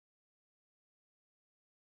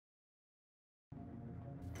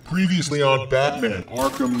Previously on Batman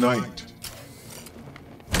Arkham Knight.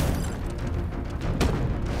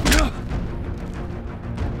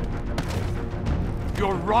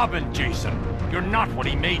 You're Robin, Jason. You're not what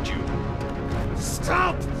he made you.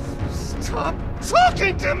 Stop! Stop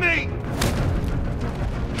talking to me!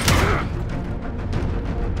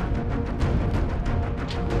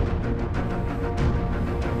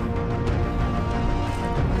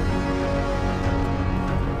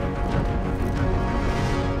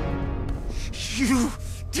 You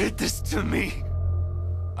did this to me!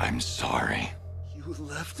 I'm sorry. You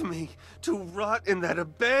left me to rot in that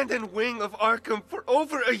abandoned wing of Arkham for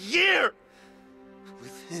over a year!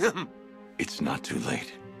 With him! It's not too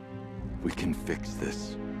late. We can fix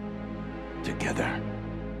this. Together.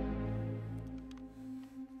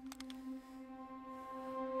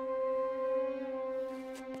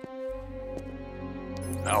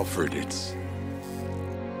 Alfred,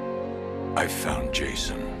 I found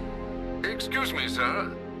Jason. Excuse me,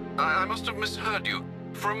 sir. I must have misheard you.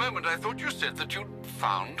 For a moment, I thought you said that you'd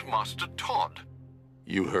found Master Todd.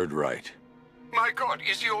 You heard right. My God,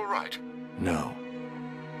 is he all right? No.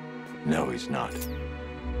 No, he's not.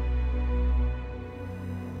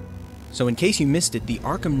 So in case you missed it, the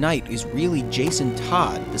Arkham Knight is really Jason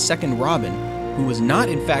Todd, the second Robin, who was not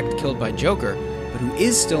in fact killed by Joker, but who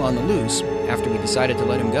is still on the loose after we decided to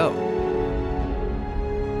let him go.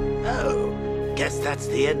 Oh, guess that's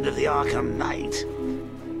the end of the Arkham Knight.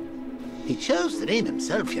 He chose the name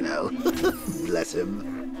himself, you know. Bless him.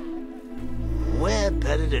 Where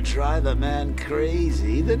better to drive a man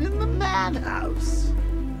crazy than in the madhouse?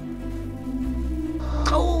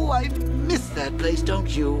 Oh, I miss that place,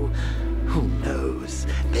 don't you? Who knows?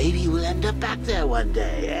 Maybe we'll end up back there one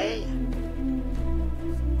day, eh?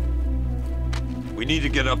 We need to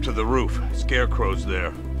get up to the roof. Scarecrow's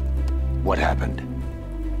there. What happened?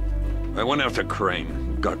 I went after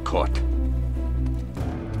Crane. Got caught.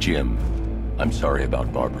 Jim, I'm sorry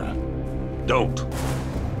about Barbara. Don't.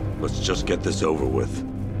 Let's just get this over with.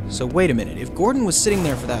 So wait a minute, if Gordon was sitting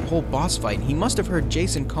there for that whole boss fight, he must have heard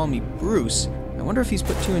Jason call me Bruce. I wonder if he's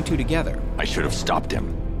put two and two together. I should have stopped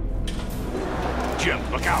him. Jim,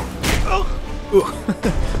 look out! Ooh,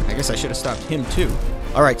 I guess I should have stopped him too.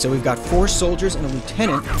 Alright, so we've got 4 soldiers and a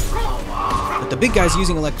lieutenant, but the big guy's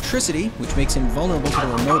using electricity, which makes him vulnerable to the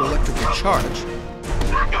remote electrical charge.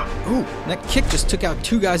 Ooh, that kick just took out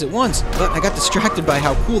 2 guys at once, but I got distracted by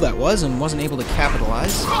how cool that was and wasn't able to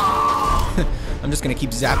capitalize. I'm just gonna keep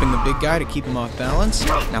zapping the big guy to keep him off balance.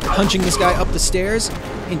 Now punching this guy up the stairs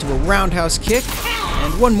into a roundhouse kick,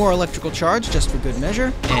 and 1 more electrical charge just for good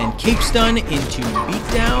measure, and cape stun into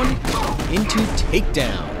beatdown, into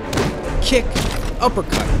takedown. Kick,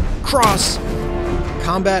 uppercut, cross,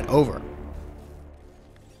 combat over.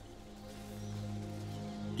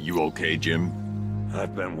 You okay, Jim?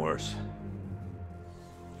 I've been worse.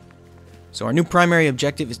 So our new primary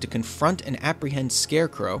objective is to confront and apprehend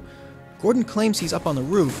Scarecrow. Gordon claims he's up on the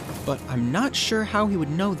roof, but I'm not sure how he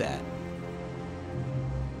would know that.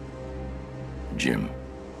 Jim,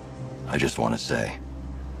 I just want to say,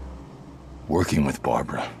 working with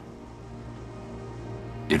Barbara,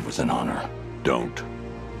 it was an honor. Don't.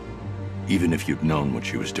 Even if you'd known what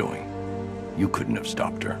she was doing, you couldn't have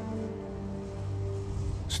stopped her.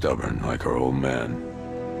 Stubborn like her old man.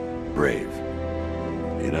 Brave.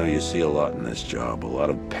 You know, you see a lot in this job, a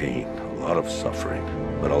lot of pain, a lot of suffering.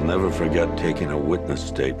 But I'll never forget taking a witness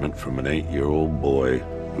statement from an 8-year-old boy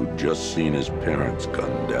who'd just seen his parents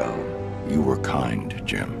gunned down. You were kind,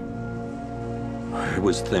 Jim. I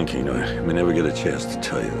was thinking, I may never get a chance to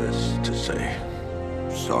tell you this, to say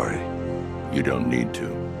sorry. You don't need to.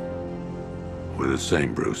 We're the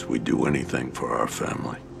same, Bruce. We'd do anything for our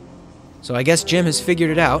family. So I guess Jim has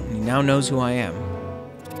figured it out, and he now knows who I am.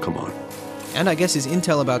 Come on. And I guess his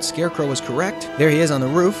intel about Scarecrow was correct. There he is on the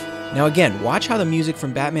roof. Now again, watch how the music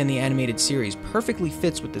from Batman the Animated Series perfectly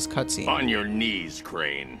fits with this cutscene. On your knees,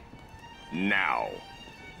 Crane. Now.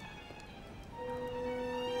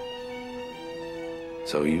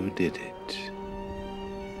 So you did it.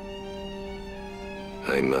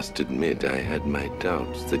 I must admit I had my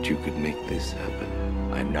doubts that you could make this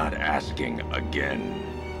happen. I'm not asking again.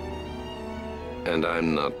 And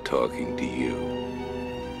I'm not talking to you.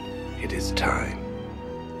 It is time.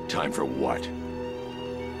 Time for what?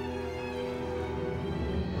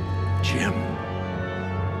 Jim.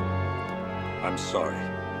 I'm sorry.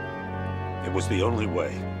 It was the only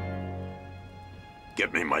way.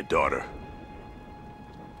 Get me my daughter.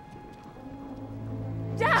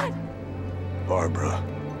 Dad! Barbara.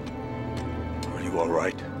 Are you all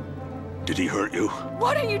right? Did he hurt you?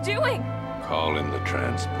 What are you doing? Call in the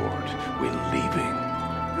transport. We're leaving.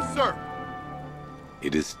 Yes, sir.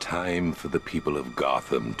 It is time for the people of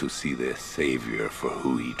Gotham to see their savior for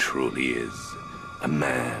who he truly is. A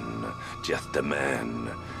man, just a man,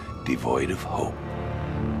 devoid of hope,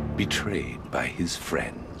 betrayed by his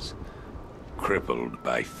friends, crippled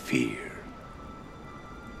by fear.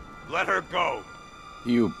 Let her go.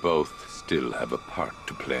 You both still have a part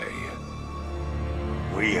to play.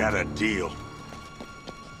 We had a deal.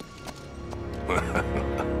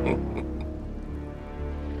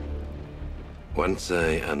 Once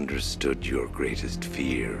I understood your greatest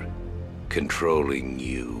fear, controlling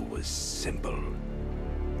you was simple.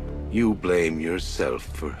 You blame yourself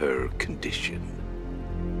for her condition.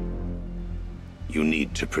 You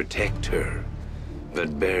need to protect her,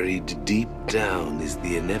 but buried deep down is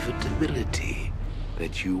the inevitability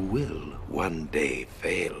that you will one day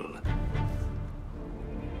fail.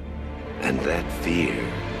 And that fear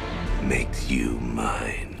makes you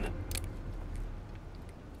mine.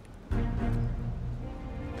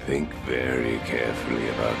 Think very carefully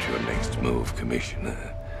about your next move,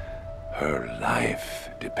 Commissioner. Her life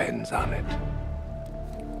depends on it.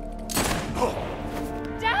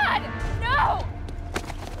 Dad! No!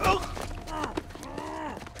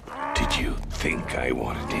 Did you think I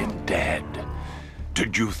wanted him dead?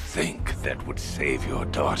 Did you think that would save your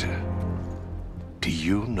daughter? Do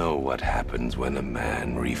you know what happens when a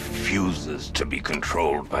man refuses to be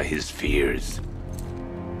controlled by his fears?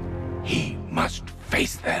 He must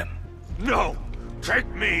face them. No! Take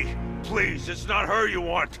me! Please, it's not her you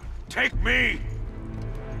want! Take me!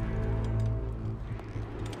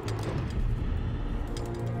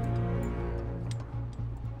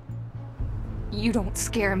 You don't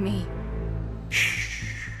scare me.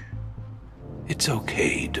 Shh. It's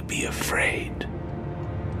okay to be afraid.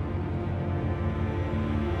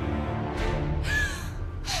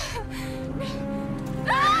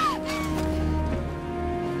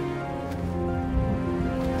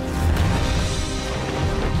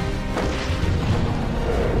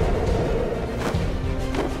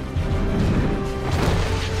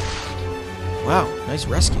 Wow, nice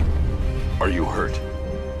rescue. Are you hurt?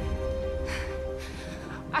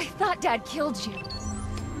 I thought Dad killed you.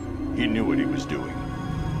 He knew what he was doing.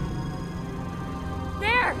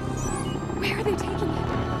 There! Where are they taking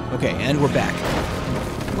you? Okay, and we're back.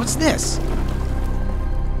 What's this?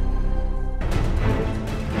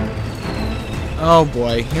 Oh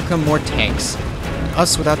boy, here come more tanks.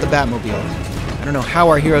 Us without the Batmobile. I don't know how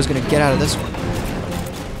our hero's gonna get out of this one.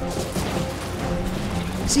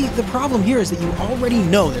 See, the problem here is that you already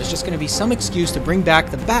know there's just gonna be some excuse to bring back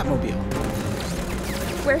the Batmobile.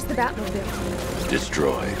 Where's the Batmobile?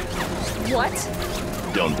 Destroyed. What?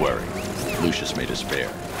 Don't worry. Lucius made a spare.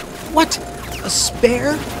 What? A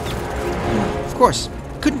spare? Of course.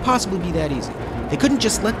 Couldn't possibly be that easy. They couldn't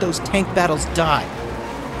just let those tank battles die.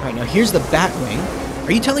 Alright, now here's the Batwing.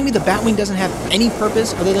 Are you telling me the Batwing doesn't have any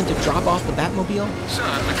purpose other than to drop off the Batmobile? Sir,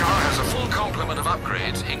 the car has a full complement of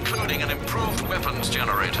upgrades, including an improved weapons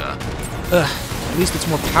generator. Ugh, at least it's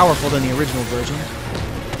more powerful than the original version.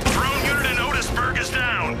 Drone unit in Otisburg is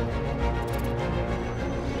down!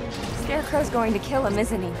 Scarecrow's going to kill him,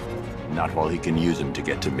 isn't he? Not while he can use him to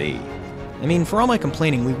get to me. I mean, for all my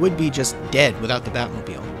complaining, we would be just dead without the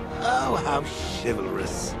Batmobile. Oh, how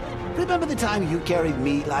chivalrous. Remember the time you carried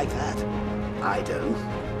me like that? I don't,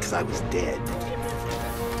 because I was dead.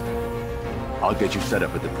 I'll get you set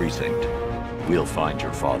up at the precinct. We'll find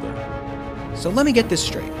your father. So let me get this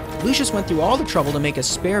straight. Lucius went through all the trouble to make a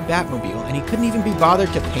spare Batmobile, and he couldn't even be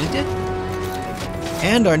bothered to paint it?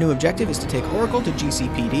 And our new objective is to take Oracle to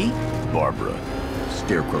GCPD. Barbara,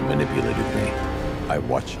 Scarecrow manipulated me. I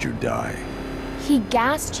watched you die. He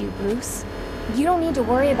gassed you, Bruce. You don't need to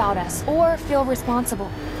worry about us or feel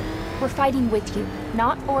responsible. We're fighting with you,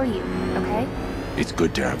 not for you, okay? It's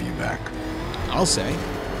good to have you back. I'll say.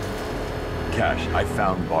 Cash, I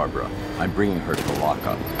found Barbara. I'm bringing her to the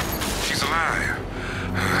lockup. She's alive.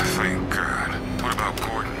 Thank God. What about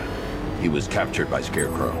Gordon? He was captured by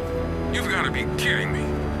Scarecrow. You've got to be kidding me.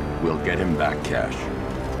 We'll get him back, Cash.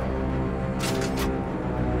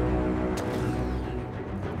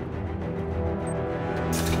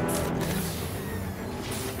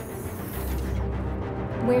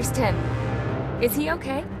 Where's Tim? Is he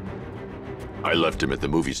okay? I left him at the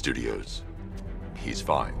movie studios. He's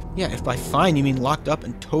fine. Yeah, if by fine you mean locked up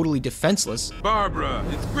and totally defenseless. Barbara,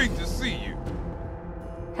 it's great to see you.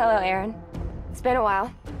 Hello, Aaron. It's been a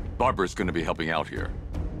while. Barbara's gonna be helping out here.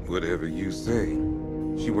 Whatever you say.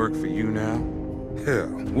 She work for you now? Hell,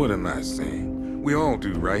 what am I saying? We all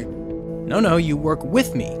do, right? No, you work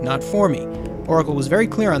with me, not for me. Oracle was very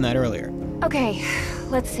clear on that earlier. Okay,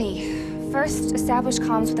 let's see. First, establish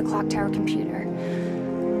comms with the clock tower computer.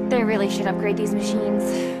 They really should upgrade these machines.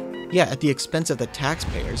 Yeah, at the expense of the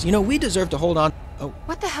taxpayers. You know, we deserve to hold on... Oh.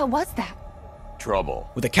 What the hell was that?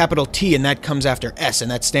 Trouble. With a capital T, and that comes after S,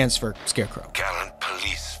 and that stands for Scarecrow. Gallant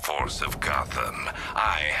police force of Gotham,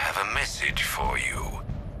 I have a message for you.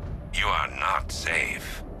 You are not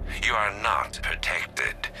safe. You are not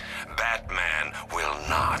protected. Batman will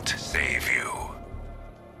not save you.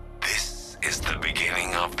 This is the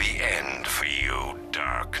beginning of the end for you,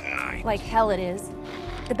 Dark Knight. Like hell it is.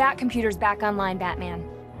 The Batcomputer's back online, Batman.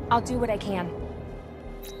 I'll do what I can.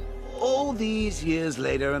 All these years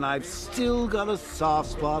later, and I've still got a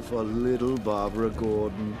soft spot for little Barbara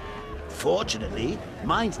Gordon. Fortunately,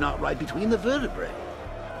 mine's not right between the vertebrae.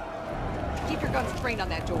 Keep your guns trained on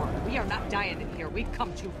that door. We are not dying in here. We've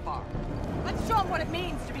come too far. Let's show them what it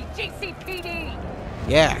means to be GCPD!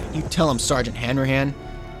 Yeah, you tell him, Sergeant Hanrahan.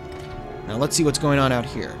 Now let's see what's going on out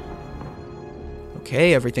here.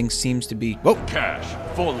 Okay, everything seems to be... Whoa!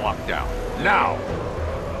 Cash, full lockdown, now!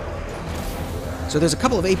 So there's a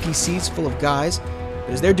couple of APCs full of guys,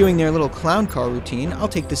 but as they're doing their little clown car routine, I'll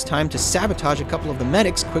take this time to sabotage a couple of the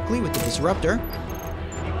medics quickly with the disruptor.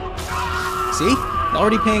 See?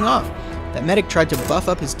 Already paying off. That medic tried to buff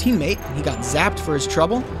up his teammate, and he got zapped for his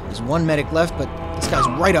trouble. There's one medic left, but this guy's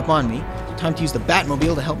right up on me. Time to use the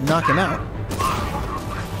Batmobile to help knock him out.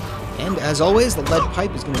 And as always, the lead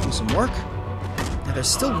pipe is going to do some work. Now there's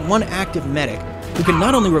still one active medic who can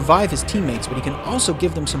not only revive his teammates, but he can also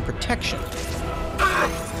give them some protection. What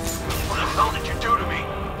the hell did you do to me?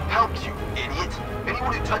 Help, you idiot.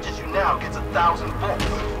 Anyone who touches you now gets 1,000 volts.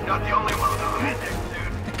 You're not the only one without a medic,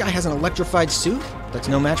 dude. That guy has an electrified suit. That's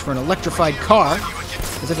no match for an electrified car.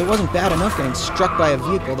 As if it wasn't bad enough getting struck by a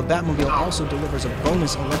vehicle, the Batmobile also delivers a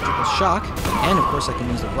bonus electrical shock. And of course I can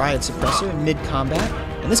use the riot suppressor in mid-combat.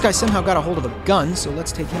 And this guy somehow got a hold of a gun, so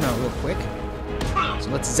let's take him out real quick. So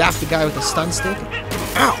let's zap the guy with a stun stick.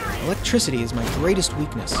 Ow! Electricity is my greatest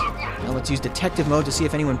weakness. Now let's use detective mode to see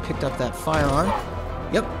if anyone picked up that firearm.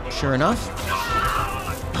 Yep, sure enough.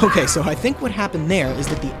 Okay, so I think what happened there is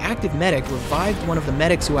that the active medic revived one of the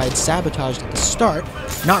medics who I had sabotaged at the start,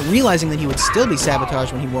 not realizing that he would still be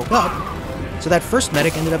sabotaged when he woke up. So that first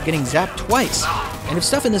medic ended up getting zapped twice. And if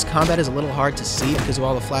stuff in this combat is a little hard to see because of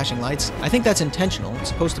all the flashing lights, I think that's intentional. It's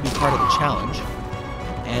supposed to be part of the challenge.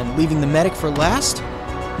 And leaving the medic for last?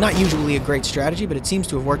 Not usually a great strategy, but it seems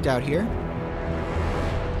to have worked out here.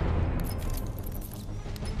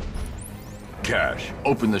 Cash,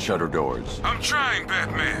 open the shutter doors. I'm trying,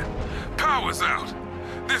 Batman. Power's out.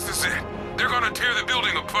 This is it. They're gonna tear the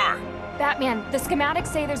building apart. Batman, the schematics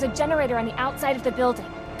say there's a generator on the outside of the building.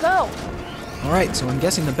 Go! Alright, so I'm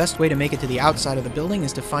guessing the best way to make it to the outside of the building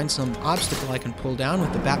is to find some obstacle I can pull down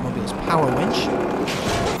with the Batmobile's power winch.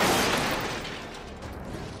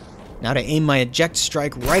 Now to aim my eject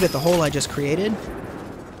strike right at the hole I just created,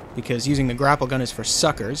 because using the grapple gun is for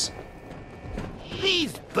suckers.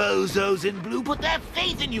 These bozos in blue put their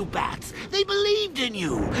faith in you, Bats. They believed in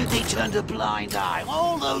you. They turned a blind eye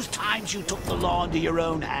all those times you took the law into your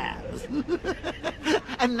own hands.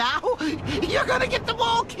 And now, you're gonna get them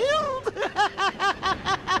all killed.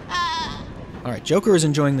 Alright, Joker is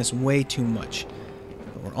enjoying this way too much.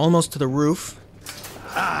 But we're almost to the roof.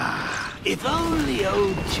 Ah, if only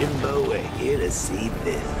old Jimbo were here to see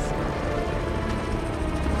this.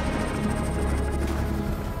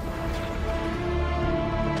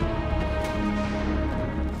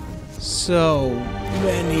 So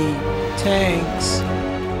many tanks.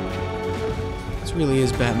 This really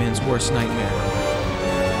is Batman's worst nightmare.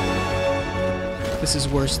 This is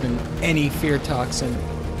worse than any fear toxin.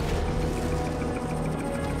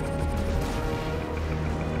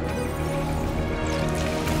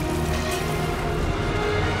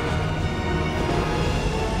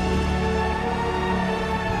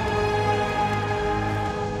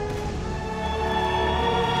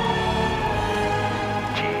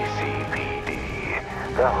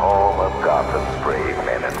 The home of Gotham's brave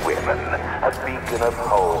men and women, a beacon of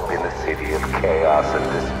hope in the city of chaos and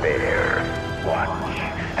despair. Watch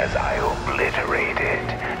as I obliterate it,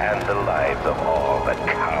 and the lives of all that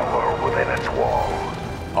cower within its walls.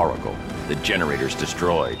 Oracle, the generator's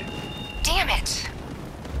destroyed. Damn it!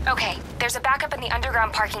 Okay, there's a backup in the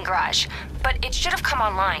underground parking garage, but it should have come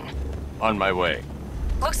online. On my way.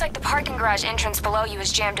 Looks like the parking garage entrance below you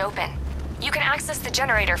is jammed open. You can access the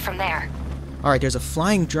generator from there. Alright, there's a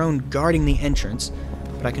flying drone guarding the entrance,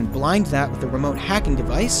 but I can blind that with the remote hacking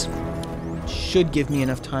device. It should give me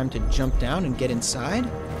enough time to jump down and get inside.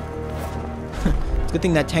 It's a good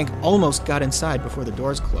thing that tank almost got inside before the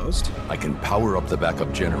doors closed. I can power up the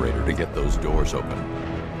backup generator to get those doors open.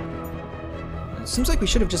 It seems like we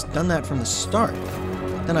should have just done that from the start.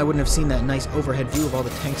 Then I wouldn't have seen that nice overhead view of all the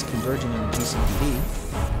tanks converging on the GCPD.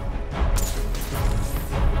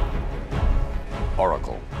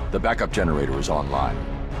 Oracle, the backup generator is online.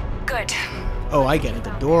 Good. Oh, I get it.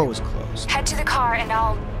 The door was closed. Head to the car and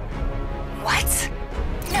I'll... What?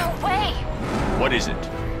 No way! What is it?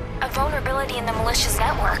 A vulnerability in the malicious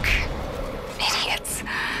network. Idiots.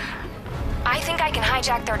 I think I can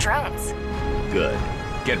hijack their drones. Good.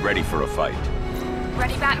 Get ready for a fight.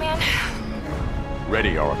 Ready, Batman?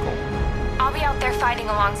 Ready, Oracle. I'll be out there fighting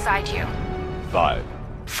alongside you. 5,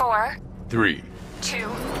 4, 3, 2,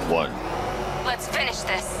 1. Let's finish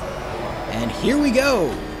this. And here we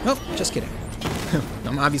go! Nope, just kidding.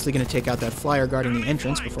 I'm obviously going to take out that flyer guarding the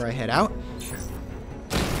entrance before I head out.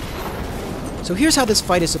 So here's how this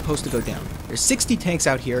fight is supposed to go down. There's 60 tanks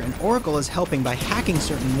out here, and Oracle is helping by hacking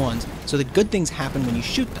certain ones so that good things happen when you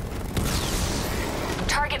shoot them.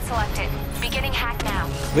 Target selected. Beginning hack now.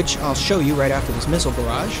 Which I'll show you right after this missile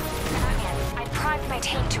barrage. Batman, I primed my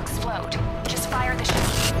tank to explode. Just fire the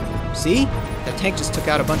shot. See? That tank just took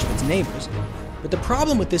out a bunch of its neighbors. But the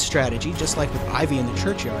problem with this strategy, just like with Ivy in the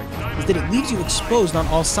churchyard, is that it leaves you exposed on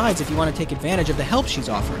all sides if you want to take advantage of the help she's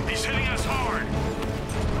offering. He's hitting us hard.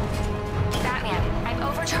 Batman, I've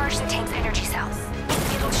overcharged the tank's energy cells.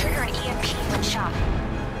 It'll trigger an EMP when shot.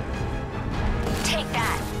 Take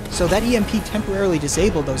that. So that EMP temporarily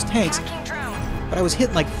disabled those tanks, Hacking drone. but I was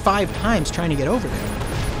hit like 5 times trying to get over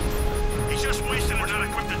there. He's just wasting. We're not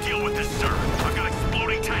equipped to deal with this, sir. I've got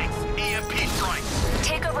exploding tanks. EMP strike.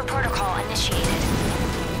 Takeover protocol initiated.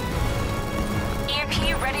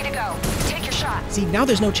 EMP ready to go. Take your shot. See, now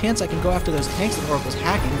there's no chance I can go after those tanks that Oracle's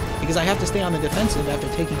hacking, because I have to stay on the defensive after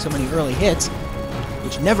taking so many early hits,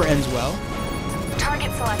 which never ends well.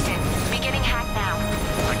 Target selected. Beginning hack now.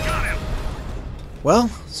 I got him. Well,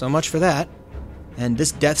 so much for that. And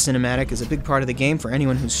this death cinematic is a big part of the game for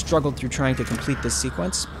anyone who's struggled through trying to complete this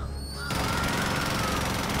sequence.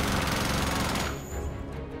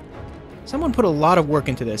 Someone put a lot of work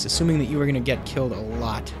into this, assuming that you were going to get killed a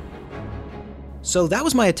lot. So that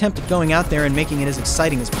was my attempt at going out there and making it as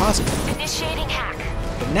exciting as possible. Initiating hack.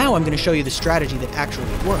 But now I'm going to show you the strategy that actually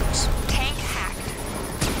works. Tank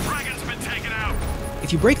hacked. Dragon's been taken out.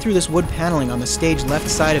 If you break through this wood paneling on the stage left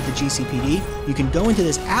side of the GCPD, you can go into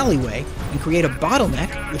this alleyway and create a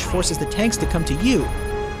bottleneck which forces the tanks to come to you.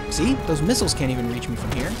 See? Those missiles can't even reach me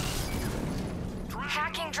from here.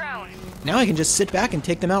 Hacking drone. Now I can just sit back and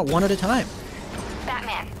take them out one at a time.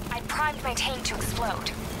 Batman, I primed my tank to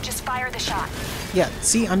explode. Just fire the shot. Yeah,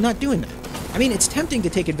 see, I'm not doing that. I mean, it's tempting to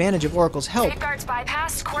take advantage of Oracle's help. Safeguards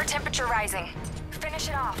bypassed, core temperature rising. Finish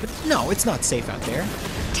it off. But no, it's not safe out there.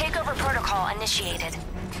 Takeover protocol initiated.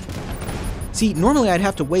 See, normally I'd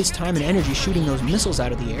have to waste time and energy shooting those missiles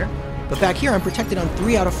out of the air, but back here I'm protected on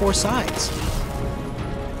 3 out of 4 sides.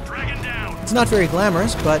 Dragon down. It's not very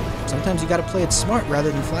glamorous, but sometimes you gotta play it smart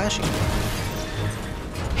rather than flashy.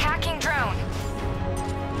 Hacking drone.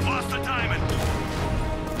 Lost the diamond.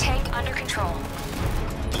 Tank under control.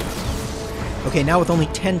 Okay, now with only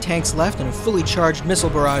 10 tanks left and a fully charged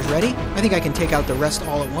missile barrage ready, I think I can take out the rest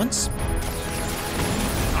all at once.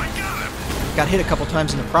 I got him. Got hit a couple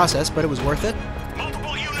times in the process, but it was worth it.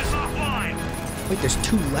 Multiple units offline. Wait, there's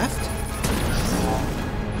 2 left?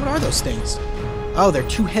 What are those things? Oh, they're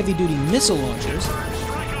 2 heavy-duty missile launchers.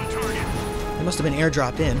 Strike on target. They must have been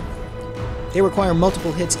airdropped in. They require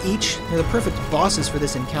multiple hits each. They're the perfect bosses for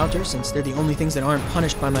this encounter, since they're the only things that aren't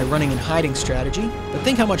punished by my running and hiding strategy. But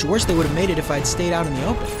think how much worse they would have made it if I'd stayed out in the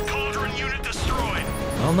open. Cauldron unit destroyed.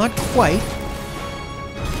 Well, not quite.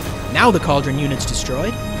 Now the Cauldron unit's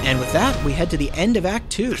destroyed, and with that, we head to the end of Act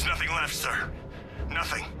 2. There's nothing left, sir.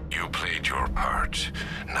 Nothing. You played your part.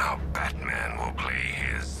 Now Batman will play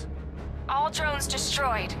his. All drones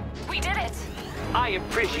destroyed. We did it. I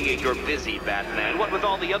appreciate you're busy, Batman, what with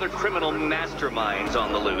all the other criminal masterminds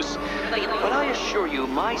on the loose. But I assure you,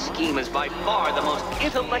 my scheme is by far the most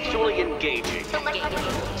intellectually engaging.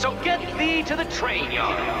 So get thee to the train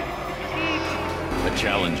yard. A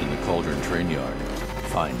challenge in the Cauldron train yard.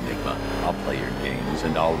 Fine, Nigma. I'll play your games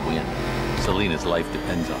and I'll win. Selina's life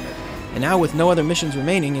depends on it. And now with no other missions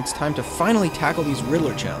remaining, it's time to finally tackle these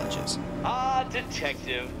Riddler challenges. Ah,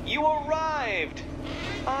 Detective, you arrived!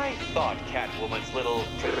 I thought Catwoman's little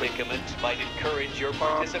predicament might encourage your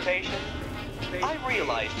participation. I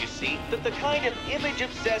realized, you see, that the kind of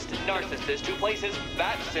image-obsessed narcissist who places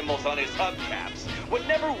bat symbols on his hubcaps would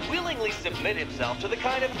never willingly submit himself to the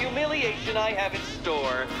kind of humiliation I have in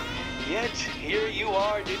store. Yet, here you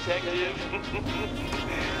are, Detective.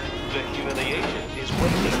 The humiliation is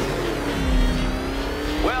waiting.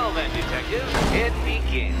 Well then, Detective, it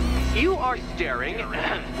begins. You are staring,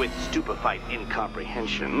 with stupefied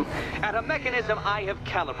incomprehension, at a mechanism I have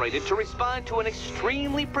calibrated to respond to an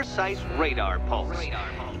extremely precise radar pulse.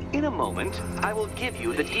 In a moment, I will give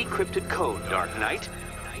you the decrypted code, Dark Knight.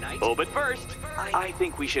 Oh, but first, I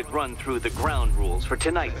think we should run through the ground rules for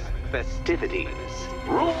tonight's festivities.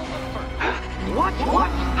 Rule What?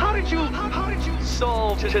 How did you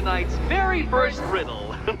solve tonight's very first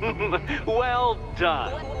riddle? Well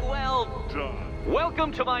done. Well done.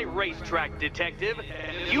 Welcome to my racetrack, Detective.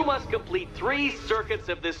 You must complete 3 circuits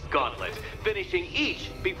of this gauntlet, finishing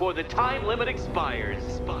each before the time limit expires.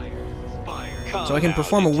 So I can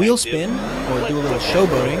perform a wheel spin, or do a little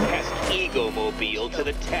showboating. Ego-mobile to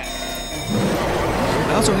the test.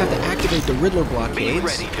 I also have to activate the Riddler blockades. Be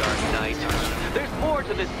ready, Dark Knight. There's more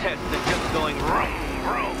to this test than just going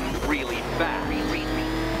vroom, really fast.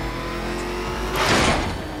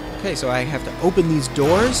 Okay, so I have to open these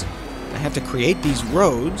doors. I have to create these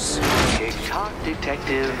roads. Tick-tock,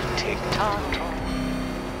 Detective, tick-tock.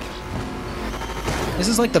 This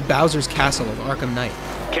is like the Bowser's Castle of Arkham Knight.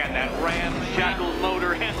 Can that ramshackle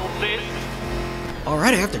motor handle this?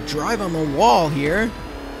 Alright, I have to drive on the wall here.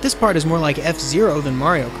 This part is more like F-Zero than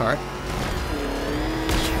Mario Kart.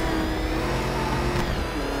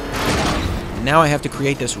 Now I have to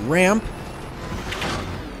create this ramp.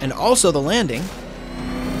 And also the landing.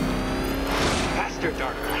 Faster,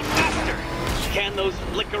 Dark Knight, faster! Can those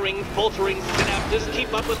flickering, faltering synapses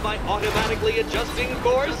keep up with my automatically adjusting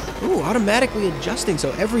course? Ooh, automatically adjusting,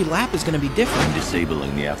 so every lap is going to be different. I'm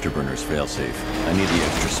disabling the afterburner's failsafe. I need the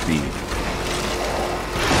extra speed.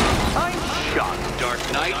 I'm shocked, Dark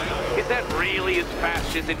Knight. Is that really as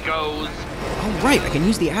fast as it goes? Oh, right, I can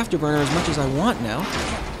use the afterburner as much as I want now.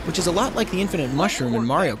 Which is a lot like the infinite mushroom in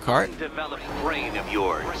Mario Kart. Developed brain of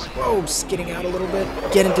yours. Whoa, skidding out a little bit.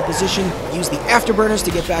 Get into position, use the afterburners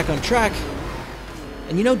to get back on track.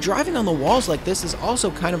 And you know, driving on the walls like this is also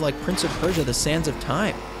kind of like Prince of Persia: The Sands of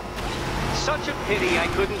Time. Such a pity I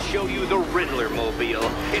couldn't show you the Riddler mobile.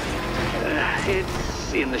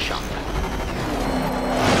 It's in the shop.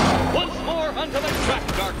 Once more onto the track,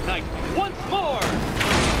 Dark Knight. Once more!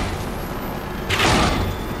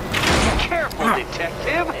 Careful,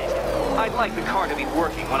 Detective. I'd like the car to be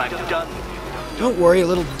working when I'm done with you. Don't worry, a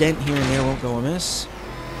little dent here and there won't go amiss.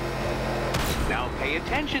 Now pay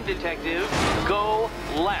attention, Detective. Go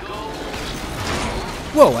left.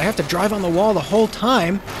 Whoa, I have to drive on the wall the whole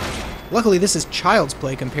time? Luckily, this is child's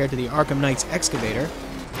play compared to the Arkham Knight's excavator.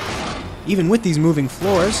 Even with these moving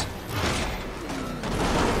floors.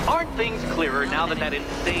 Aren't things clearer now that that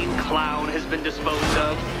insane clown has been disposed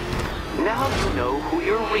of? Now you know who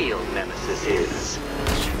your real nemesis is.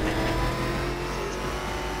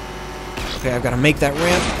 Okay, I've got to make that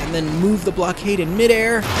ramp and then move the blockade in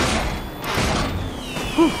midair.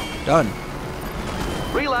 Whew, done.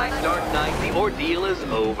 Relax, Dark Knight. The ordeal is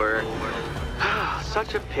over.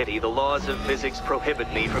 Such a pity the laws of physics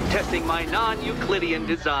prohibit me from testing my non-Euclidean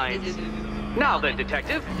designs. Now then,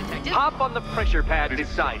 Detective, hop on the pressure pad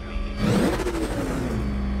beside me.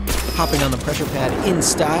 Hopping on the pressure pad in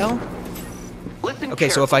style. Okay,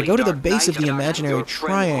 so if I go to the base of the imaginary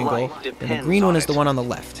triangle, then the green one is the one on the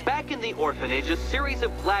left. Back in the orphanage, a series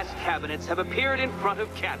of glass cabinets have appeared in front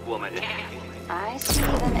of Catwoman. I see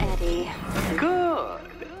them, Eddie. Good.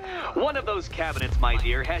 One of those cabinets, my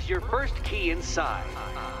dear, has your first key inside.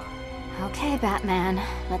 Okay, Batman.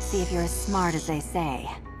 Let's see if you're as smart as they say.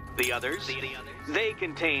 The others? They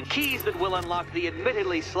contain keys that will unlock the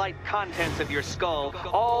admittedly slight contents of your skull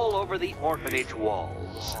all over the orphanage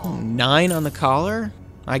walls. 9 on the collar?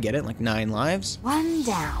 I get it, like 9 lives. 1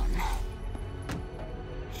 down.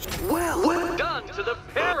 Well done to the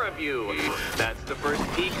pair of you. That's the first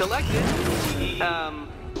key collected.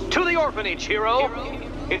 To the orphanage, hero.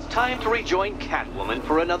 It's time to rejoin Catwoman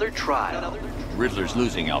for another trial. Riddler's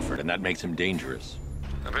losing, Alfred, and that makes him dangerous.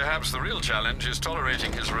 Perhaps the real challenge is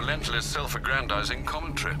tolerating his relentless self-aggrandizing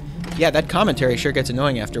commentary. Yeah, that commentary sure gets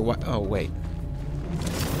annoying after what? Oh, wait.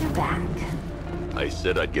 You're back. I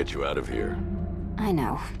said I'd get you out of here. I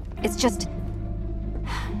know. It's just...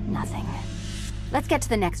 nothing. Let's get to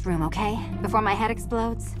the next room, okay? Before my head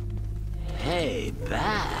explodes? Hey,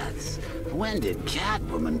 Bats. When did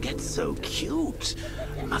Catwoman get so cute?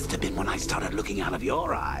 Must have been when I started looking out of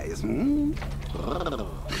your eyes, hmm?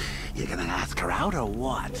 You gonna ask her out or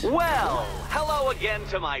what? Well, hello again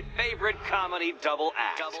to my favorite comedy double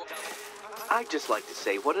act. I'd just like to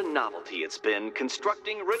say what a novelty it's been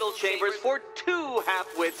constructing riddle chambers for 2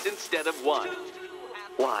 half-wits instead of 1.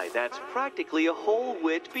 Why, that's practically a whole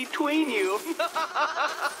wit between you.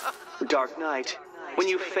 Dark Knight, when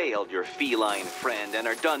you failed your feline friend and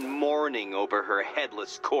are done mourning over her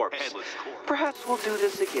headless corpse. Perhaps we'll do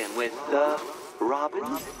this again with,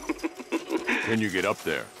 Robin? Can you get up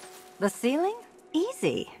there? The ceiling?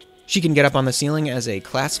 Easy. She can get up on the ceiling as a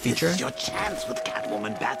class feature. This is your chance with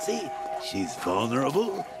Catwoman, Batsy. She's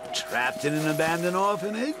vulnerable, trapped in an abandoned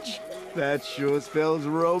orphanage. That sure spells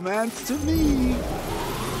romance to me.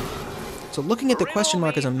 So looking at the question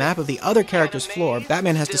mark as a map of the other character's floor,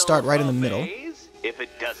 Batman has to start right in the middle. If it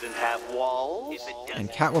doesn't have walls. And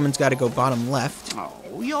Catwoman's got to go bottom left.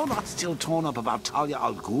 Oh, you're not still torn up about Talia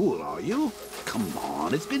al Ghul, are you? Come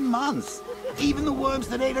on, it's been months. Even the worms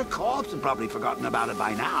that ate her corpse have probably forgotten about it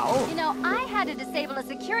by now. You know, I had to disable a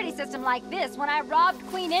security system like this when I robbed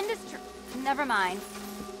Queen Industry. Never mind.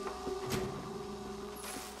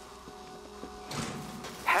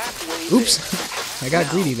 Oops, I got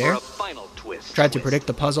greedy there. Tried to predict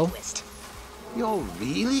the puzzle. You're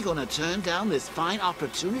really gonna turn down this fine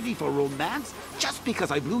opportunity for romance just because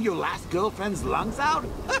I blew your last girlfriend's lungs out?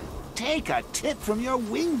 Take a tip from your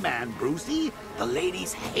wingman, Brucey. The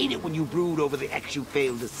ladies hate it when you brood over the ex you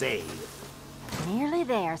failed to save. Nearly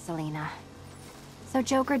there, Selina. So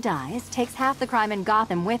Joker dies, takes half the crime in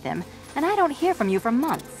Gotham with him, and I don't hear from you for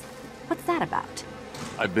months. What's that about?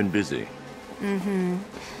 I've been busy. Mm-hmm.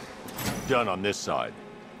 Done on this side.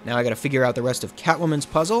 Now I gotta figure out the rest of Catwoman's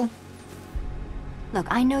puzzle. Look,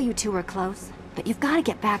 I know you two are close, but you've got to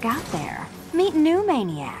get back out there. Meet new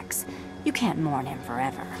maniacs. You can't mourn him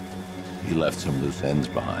forever. He left some loose ends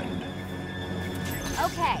behind.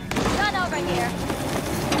 Okay, done over here.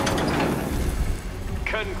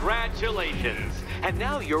 Congratulations. And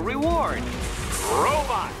now your reward.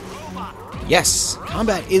 Robot. Yes,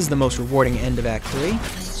 combat is the most rewarding end of Act 3.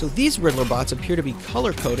 So these Riddler bots appear to be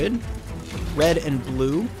color-coded. Red and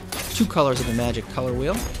blue, two colors of the magic color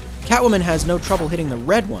wheel. Catwoman has no trouble hitting the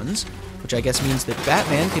red ones, which I guess means that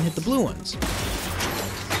Batman can hit the blue ones.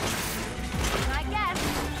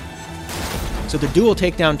 So the dual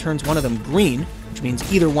takedown turns one of them green, which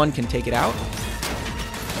means either one can take it out.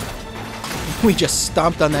 We just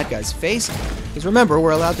stomped on that guy's face, because remember,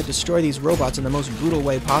 we're allowed to destroy these robots in the most brutal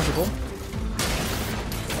way possible.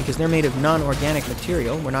 Because they're made of non-organic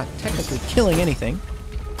material, we're not technically killing anything.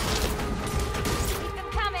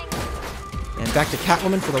 And back to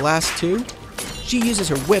Catwoman for the last two. She uses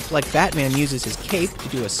her whip like Batman uses his cape to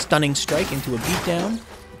do a stunning strike into a beatdown.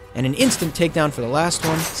 And an instant takedown for the last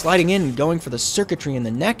one, sliding in and going for the circuitry in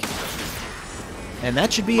the neck. And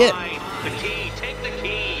that should be it. The key, take the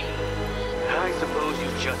key. I suppose you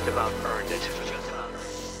just about earned it.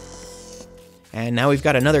 And now we've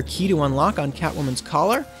got another key to unlock on Catwoman's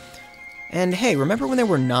collar. And hey, remember when there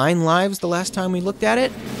were 9 lives the last time we looked at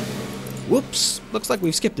it? Whoops, looks like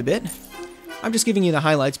we've skipped a bit. I'm just giving you the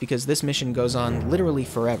highlights because this mission goes on literally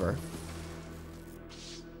forever.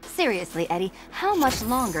 Seriously, Eddie, how much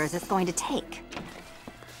longer is this going to take?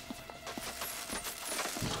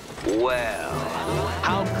 Well,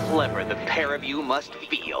 how clever the pair of you must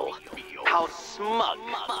feel. How smug.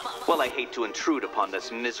 Well, I hate to intrude upon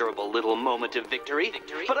this miserable little moment of victory,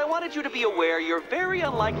 but I wanted you to be aware you're very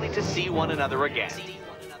unlikely to see one another again.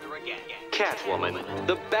 Catwoman,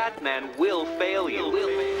 the Batman will fail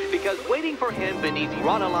you, because waiting for him beneath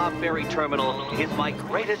Ranelagh Ferry Terminal is my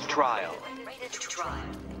greatest trial.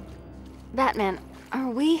 Batman, are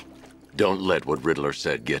we? Don't let what Riddler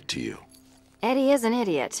said get to you. Eddie is an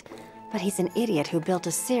idiot, but he's an idiot who built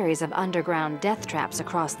a series of underground death traps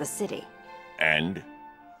across the city. And?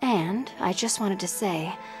 And I just wanted to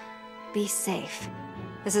say, be safe.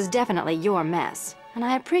 This is definitely your mess, and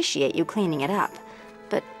I appreciate you cleaning it up,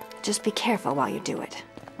 but just be careful while you do it,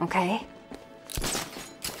 okay?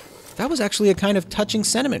 That was actually a kind of touching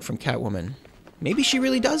sentiment from Catwoman. Maybe she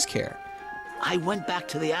really does care. I went back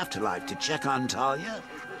to the afterlife to check on Talia,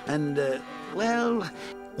 and, well...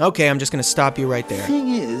 Okay, I'm just gonna stop you right there. Thing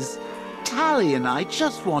is, Talia and I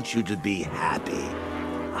just want you to be happy.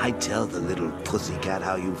 I tell the little pussycat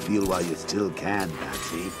how you feel while you still can,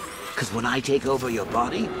 Batsy. Because when I take over your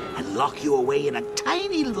body and lock you away in a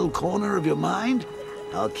tiny little corner of your mind,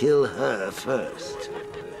 I'll kill her first.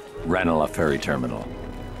 Ranelagh Ferry Terminal.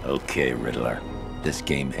 Okay, Riddler. This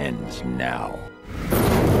game ends now.